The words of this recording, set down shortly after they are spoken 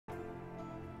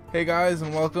Hey guys,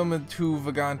 and welcome to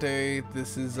Vagante.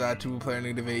 This is Tubaplyr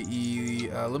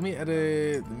NegativeAE. Let me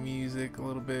edit the music a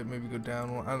little bit, maybe go down.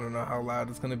 I don't know how loud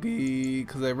it's gonna be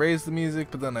because I raised the music,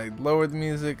 but then I lowered the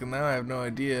music, and now I have no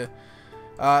idea.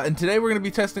 And today we're gonna be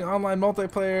testing online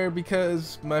multiplayer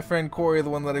because my friend Cory, the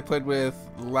one that I played with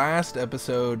last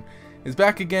episode, is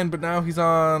back again, but now he's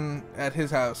on at his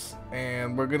house,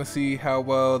 and we're gonna see how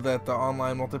well that the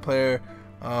online multiplayer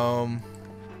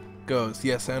goes.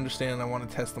 Yes, I understand. I want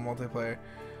to test the multiplayer.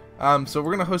 So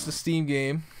we're gonna host a Steam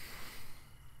game.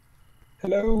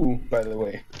 Hello, by the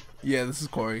way. Yeah, this is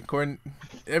Cory. Cory,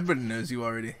 everybody knows you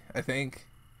already, I think.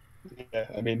 Yeah,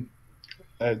 I mean,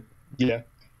 yeah.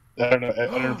 I don't know. I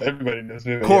don't know if everybody knows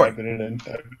me. But Cory. yeah, I've been in.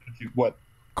 What?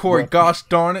 Cory, What? gosh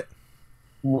darn it.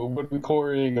 What are we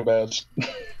Corying about?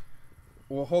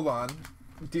 Well, hold on.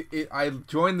 I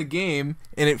joined the game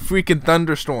and it freaking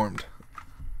thunderstormed.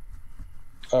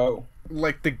 Oh.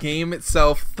 Like the game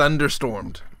itself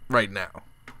thunderstormed right now.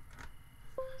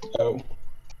 Oh.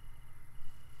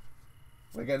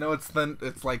 Like I know it's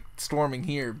like storming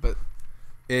here, but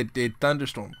it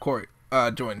thunderstormed. Cory,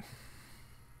 join.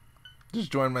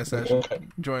 Just join my session. Okay.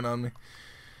 Join on me.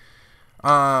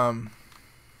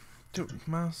 Dude,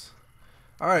 mouse.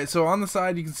 All right, so on the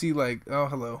side you can see like, oh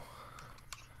hello.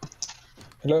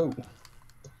 Hello.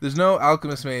 There's no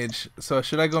alchemist mage, so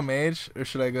should I go mage or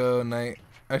should I go knight?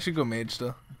 I should go mage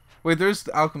still. Wait, there's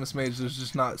the alchemist mage. There's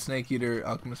just not snake eater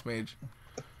alchemist mage,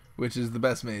 which is the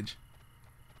best mage.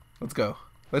 Let's go.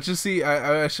 Let's just see.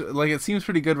 I like it seems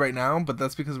pretty good right now, but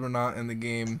that's because we're not in the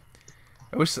game.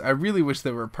 I really wish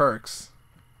there were perks.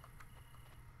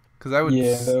 Cause I would.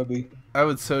 Yeah, that would be. I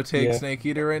would so take Yeah. snake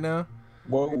eater right now.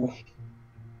 Whoa.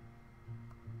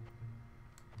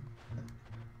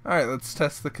 All right, let's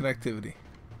test the connectivity.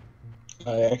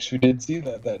 I actually did see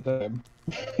that time.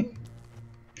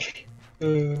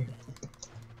 You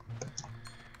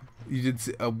did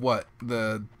see what?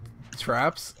 The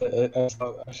traps? I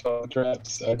saw the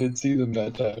traps. I did see them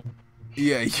that time.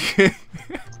 Yeah.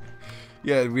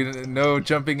 Yeah, we didn't no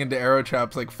jumping into arrow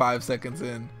traps like 5 seconds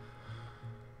in.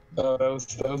 Oh, that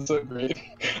was so great.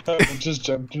 I just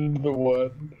jumped into the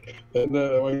one, and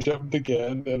then I jumped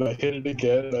again, and I hit it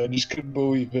again, and I just couldn't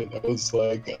believe it. I was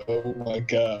like, oh my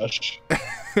gosh.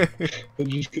 I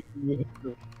just couldn't believe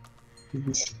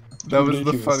it. That was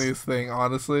the funniest thing,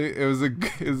 honestly. It was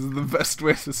the best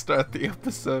way to start the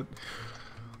episode.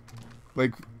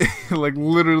 Like, like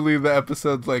literally the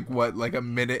episode's like what, like a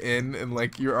minute in, and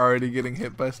like you're already getting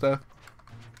hit by stuff.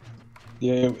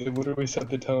 Yeah, it literally set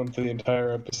the tone for the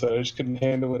entire episode. I just couldn't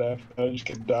handle it after. I just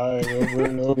kept dying over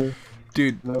and over.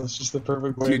 Dude, that was just the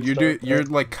perfect way. Dude, you're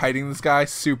like kiting this guy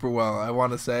super well. I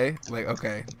want to say, like,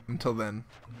 okay, until then.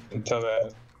 Until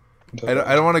that.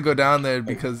 I don't want to go down there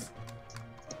because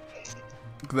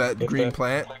that if green that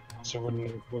plant.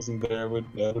 Wasn't there, I would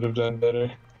have done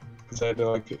better. Because I had to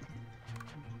like.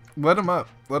 Let him up.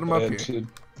 Let him up I here. had to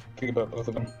think about both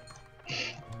of them.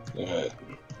 Alright.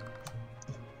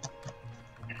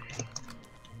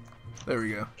 There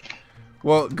we go.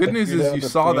 Well, good news is you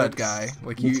saw that guy.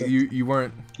 Like you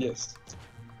weren't. Yes.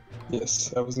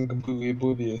 Yes, I wasn't completely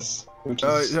oblivious. Which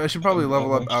I should probably I'm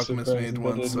level up actually Alchemist surprised Mage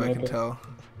that once so didn't I can happen. tell.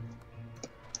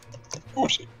 Oh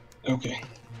shit. Okay.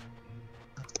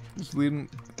 Just lead him,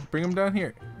 bring him down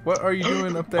here. What are you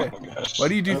doing up there? Oh my gosh. Why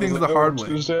do you do I was things like, the hard I'm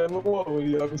way? just down the wall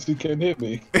and you obviously can't hit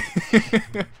me.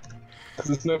 Because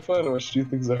it's no fun to watch you do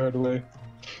things the hard way.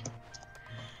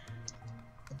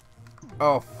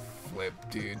 Oh, flip,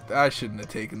 dude. I shouldn't have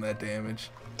taken that damage.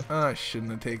 I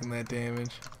shouldn't have taken that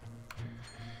damage.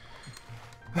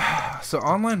 So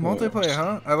online multiplayer,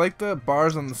 huh? I like the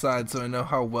bars on the side so I know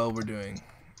how well we're doing.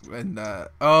 And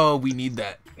oh, we need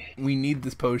that. We need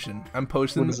this potion. I'm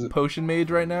potion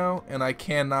mage right now, and I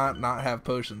cannot not have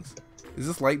potions. Is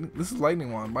this lightning? This is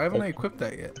lightning wand. Why haven't I equipped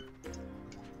that yet?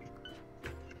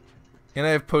 And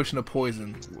I have potion of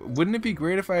poison. Wouldn't it be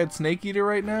great if I had snake eater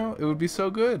right now? It would be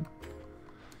so good.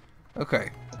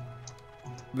 Okay.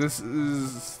 This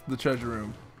is the treasure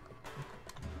room.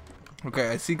 Okay,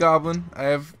 I see goblin. I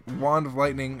have wand of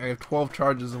lightning. I have 12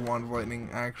 charges of wand of lightning,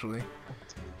 actually.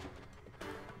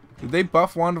 Did they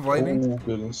buff wand of lightning? Oh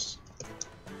goodness.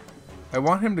 I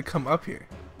want him to come up here.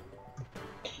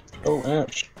 Oh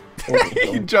ouch.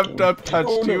 He jumped up, touched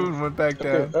Oh, no. you, and went back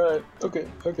down. Okay,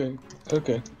 alright,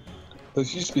 okay.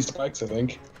 Those used to be spikes, I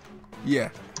think. Yeah.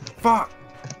 Fuck!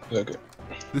 Okay.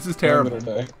 This is I'm terrible.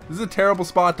 gonna die. This is a terrible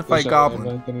spot to fight I'm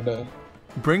goblin. not gonna die.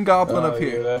 Bring goblin up Yeah,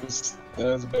 here. that was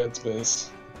a bad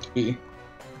space to be.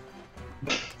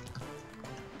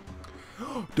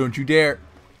 Don't you dare.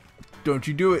 Don't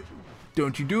you do it.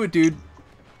 Don't you do it, dude.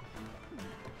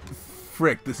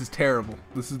 frick, this is terrible.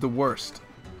 This is the worst.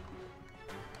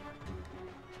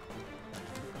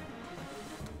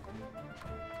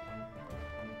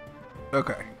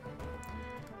 Okay.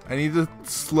 I need to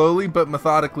slowly but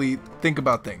methodically think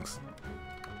about things.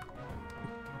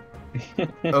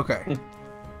 Okay.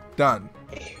 Done.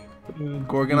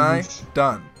 Gorgonite,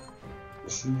 done.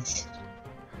 This is...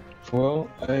 Well,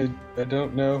 I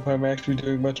don't know if I'm actually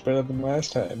doing much better than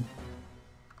last time.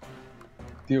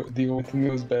 The only thing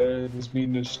that was better was me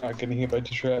just not getting hit by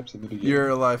 2 traps at the beginning.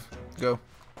 You're alive. Go.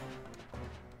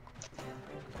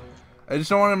 I just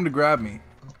don't want him to grab me.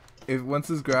 If once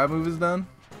this grab move is done.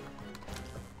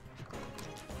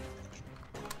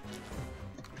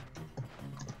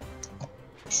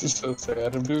 This is so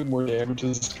sad. I'm doing more damage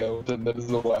as a skeleton than as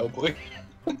a wildling.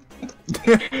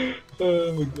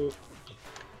 Oh my god.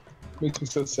 Makes me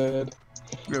so sad.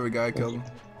 There we go, I killed him.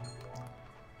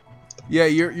 Yeah,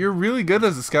 you're really good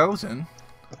as a skeleton.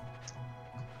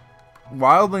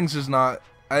 Wildling's just not.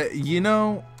 I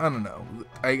don't know.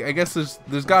 I guess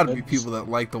there's got to be people that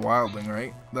like the wildling,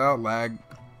 right? Without lag.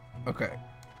 Okay.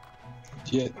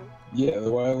 Yeah, the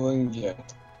wildling. Yeah,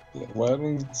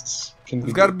 wildlings can.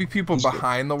 There's got to be people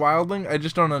behind the wildling. I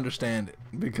just don't understand it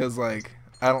because like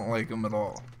I don't like them at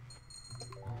all.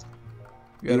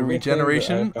 You got a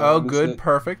regeneration. Oh, good,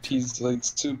 perfect. He's like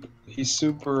he's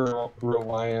super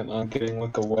reliant on getting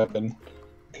like a weapon,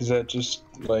 because that just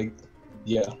like,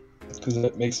 yeah, because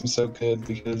that makes him so good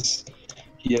because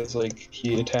he has like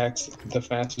he attacks the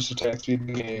fastest attack speed in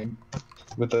the game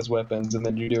with those weapons, and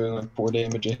then you're doing like 4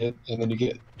 damage a hit, and then you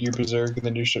get your berserk, and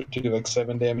then you start to do like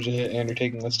 7 damage a hit, and you're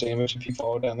taking less damage if you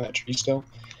fall down that tree still.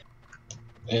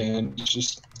 And it's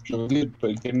just really good,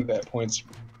 but getting to that point's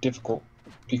difficult,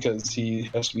 because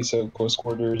he has to be so close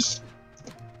quarters,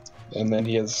 and then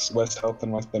he has less health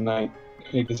than like the knight.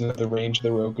 He doesn't have the range of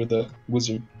the rogue or the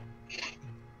wizard.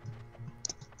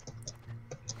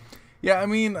 Yeah, I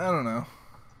mean, I don't know.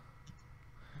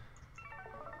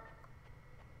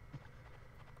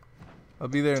 I'll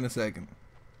be there in a second.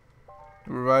 I'll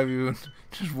revive you in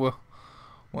just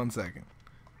 1 second.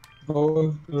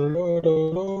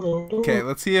 Okay,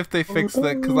 let's see if they fix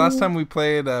that. Because last time we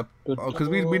played, because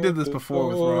we did this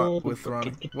before with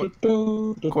Ronnie. What?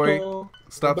 Cory,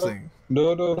 stop singing.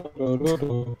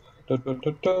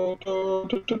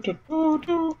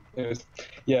 Anyways,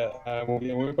 yeah, when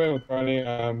we were playing with Ronnie,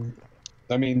 I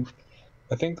mean,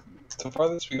 I think the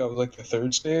farthest we got was like the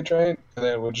 3rd stage, right? And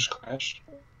then we just crashed.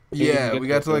 Yeah, we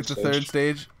got to like the 3rd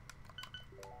stage.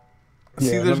 Yeah,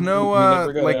 see, there's no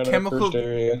like chemical.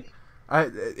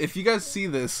 If you guys see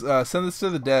this, send this to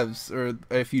the devs, or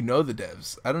if you know the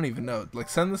devs, I don't even know. Like,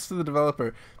 send this to the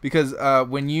developer, because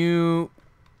when you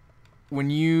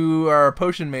are a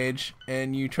potion mage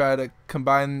and you try to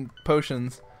combine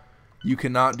potions, you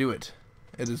cannot do it.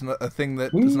 It is not a thing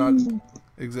that does not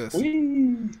exist.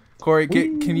 Cory,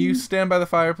 can you stand by the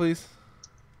fire, please?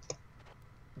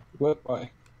 What?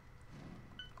 Why?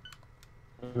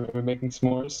 Are we making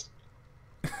s'mores?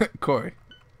 Cory.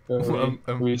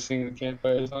 Are we singing the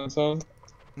campfire song?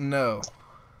 No.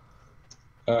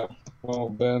 Well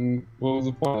then, what was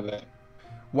the point of that?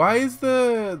 Why is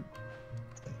the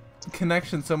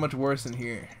connection so much worse in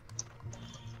here?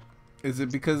 Is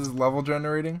it because it's level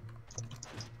generating?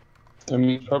 I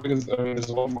mean, probably because there's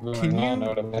a lot more going on, I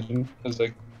would imagine. There's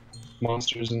like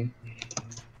monsters and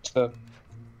stuff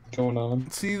going on.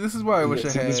 See, this is why I wish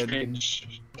I had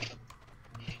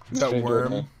that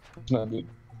worm. It's not good.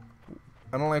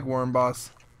 I don't like worm boss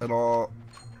at all.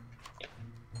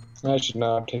 I should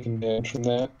not have taken damage from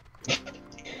that.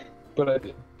 But I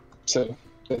did. So,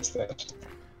 that's that.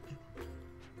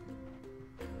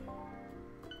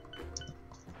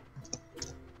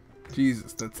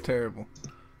 Jesus, that's terrible.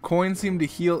 Coins seem to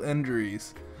heal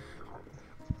injuries.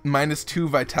 -2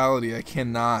 vitality, I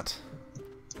cannot.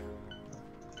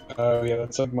 Oh yeah,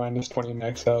 that's like -20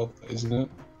 max health, isn't it?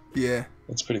 Yeah.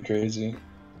 That's pretty crazy.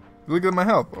 Look at my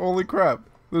health. Holy crap.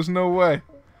 There's no way.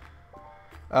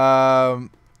 I'm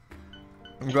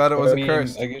glad it wasn't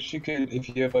cursed. I guess you could, if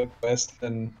you have like less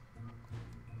than,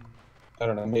 I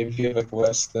don't know, maybe if you have like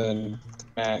less than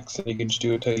max, you can just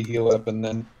do it till you heal up and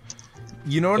then.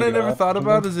 You know what I never thought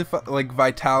about is if like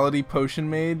vitality potion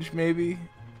mage maybe?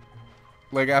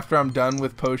 Like after I'm done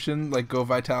with potion, like go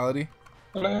vitality?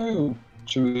 Hello.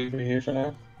 Should we leave her here for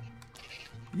now?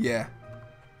 Yeah.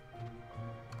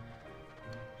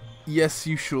 Yes,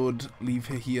 you should leave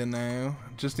her here now,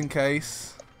 just in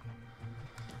case.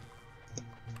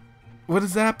 What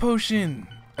is that potion?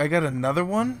 I got another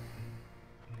one?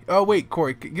 Oh wait,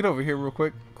 Cory, get over here real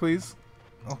quick, please.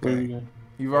 Okay.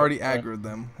 You've already aggroed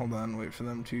them. Hold on, wait for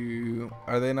them to...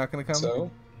 Are they not going to come?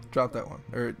 So? Drop that one.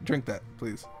 Or drink that,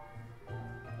 please.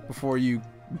 Before you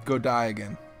go die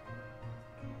again.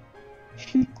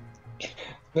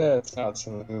 That's not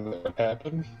something that would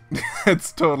happen.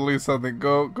 It's totally something.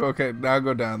 Go, okay, now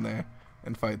go down there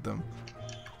and fight them.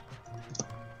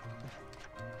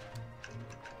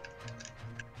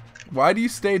 Why do you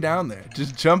stay down there?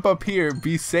 Just jump up here,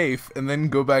 be safe, and then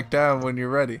go back down when you're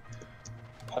ready.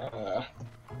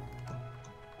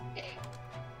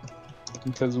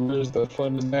 Because where's the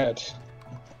fun in that?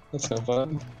 That's no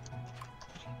fun.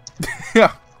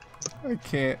 Yeah. I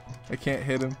can't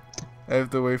hit him. I have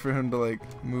to wait for him to like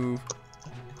move.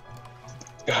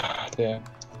 God damn.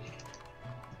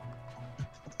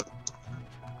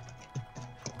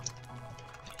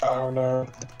 Oh no.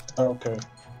 Okay.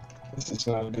 This is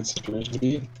not a good situation to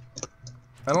be in.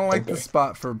 I don't like the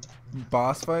spot for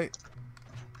boss fight.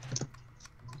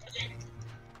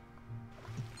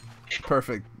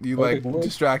 Perfect. You like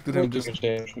distracted him. Just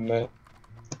from that.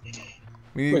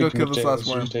 We need to go kill this last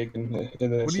worm. In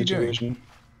that What are you doing?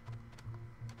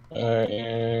 I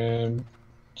am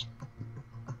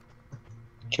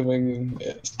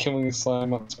killing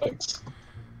slime on spikes.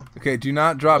 Okay, do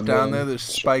not drop down there. There's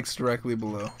spikes directly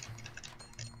below.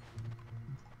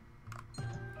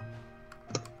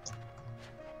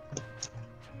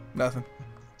 Nothing.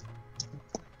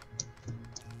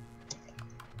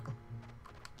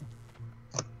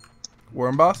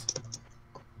 Worm boss?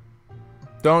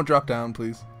 Don't drop down,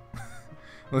 please.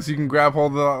 Unless you can grab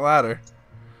hold of that ladder.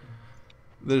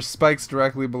 There's spikes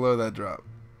directly below that drop.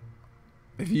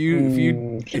 If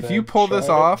you pull this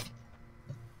off,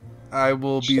 I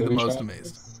will be the most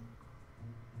amazed.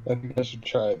 I think I should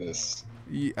try this.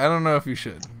 I don't know if you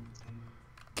should.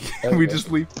 Can we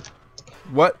just leave?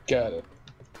 What? Got it.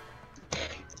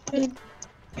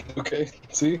 Okay,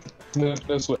 see? No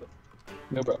sweat.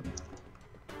 No problem.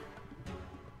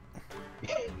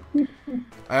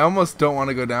 I almost don't want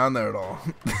to go down there at all.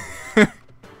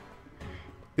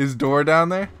 Is door down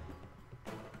there?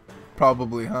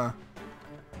 Probably, huh?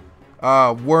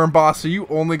 Worm boss, are you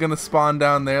only gonna spawn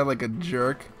down there like a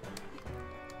jerk?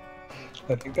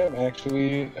 I think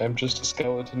I'm just a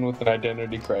skeleton with an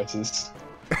identity crisis.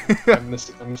 I'm a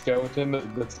skeleton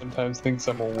that sometimes thinks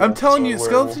I'm a wolf. I'm telling you,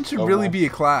 skeleton should really be a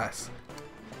class.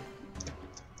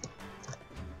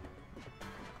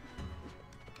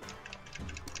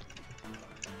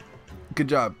 Good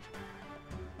job.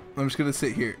 I'm just gonna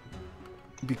sit here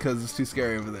because it's too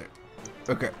scary over there.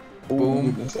 Okay.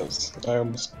 Boom. Goodness, I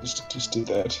almost just did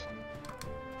that.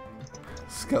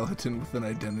 Skeleton with an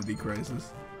identity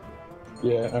crisis.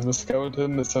 Yeah, I'm a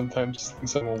skeleton that sometimes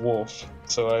thinks I'm a wolf,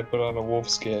 so I put on a wolf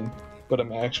skin, but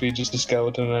I'm actually just a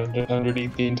skeleton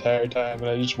underneath the entire time, and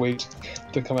I just wait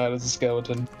to come out as a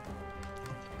skeleton.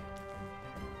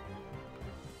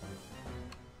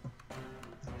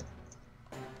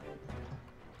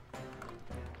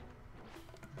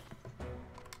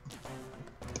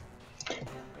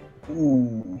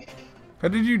 Ooh. How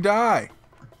did you die?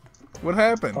 What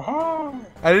happened?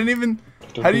 I didn't even...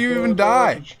 How do you even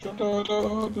die?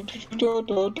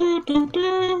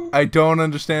 I don't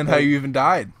understand how you even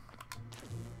died.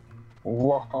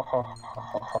 What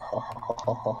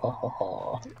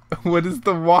is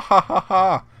the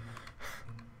wahahaha?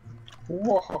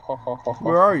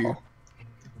 Where are you?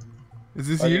 Is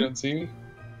this you? You don't see me?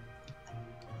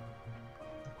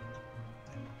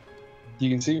 You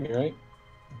can see me, right?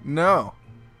 No.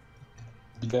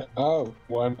 Yeah. Oh,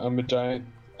 well, I'm a giant.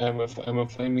 I'm a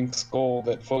flaming skull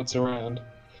that floats around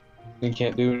and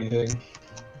can't do anything.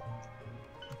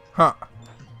 Huh.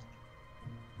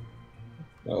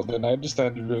 Well, then I just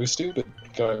sounded really stupid,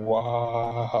 going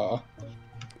wah.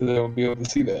 They won't be able to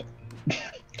see that.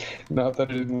 Not that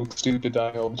I didn't look stupid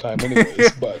dying all the time,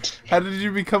 anyways. But how did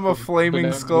you become a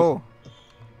flaming skull?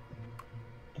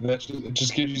 It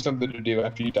just gives you something to do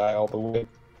after you die all the way.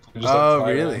 Just, oh,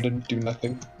 really? And do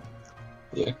nothing.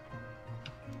 Yeah.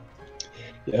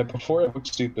 Yeah, before I looked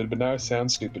stupid, but now I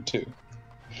sound stupid too.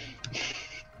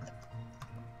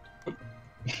 Do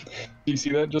you see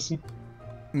that, Justin?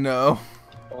 No.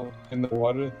 In the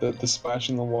water? The splash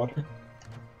in the water?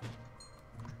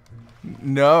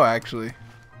 No, actually.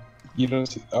 You don't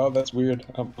see? Oh, that's weird.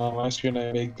 On my screen,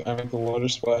 I make the water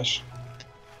splash.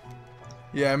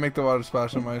 Yeah, I make the water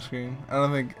splash on my screen. I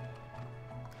don't think...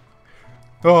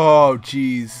 Oh,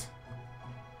 jeez.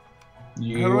 How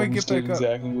do I get back up?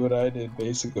 Exactly what I did,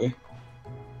 basically.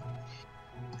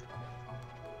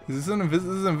 Is this an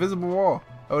invisible wall?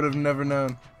 I would have never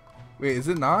known. Wait, is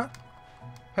it not?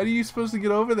 How are you supposed to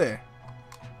get over there?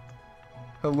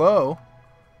 Hello?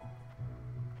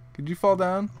 Could you fall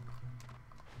down?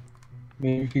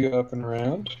 Maybe if you go up and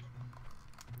around.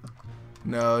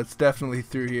 No, it's definitely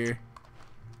through here.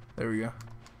 There we go.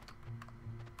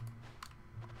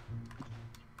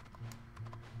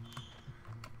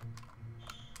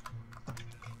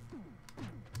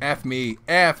 F me.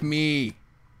 F me.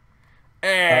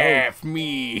 F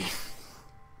me.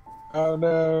 Oh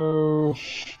no.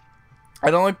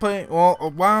 I don't like playing.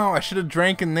 Well, wow, I should have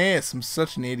drank in this. I'm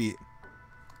such an idiot.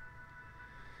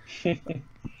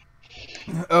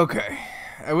 Okay.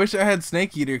 I wish I had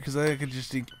Snake Eater because I could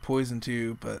just eat poison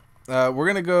too, but we're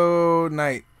going to go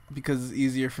night because it's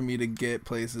easier for me to get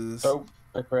places. Oh,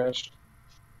 I crashed.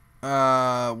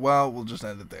 Well, we'll just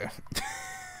end it there.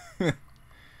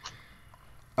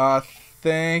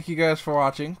 Thank you guys for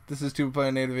watching. This is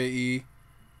Tubaplyr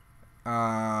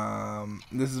NegativeAE.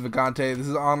 This is Vagante. This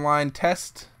is online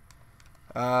test.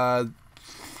 To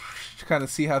kind of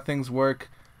see how things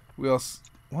work. We also,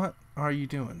 what are you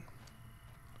doing?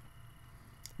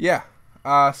 Yeah.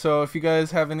 So if you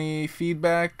guys have any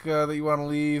feedback that you want to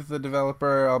leave the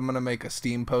developer, I'm gonna make a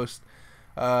Steam post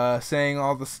saying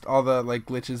all the like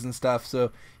glitches and stuff,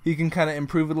 so he can kind of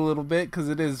improve it a little bit because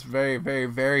it is very, very,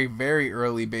 very, very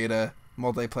early beta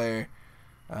multiplayer,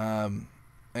 and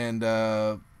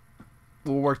we'll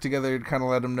work together to kind of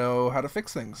let him know how to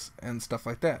fix things and stuff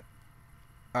like that.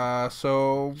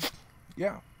 So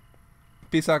yeah,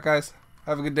 peace out, guys.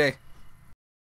 Have a good day.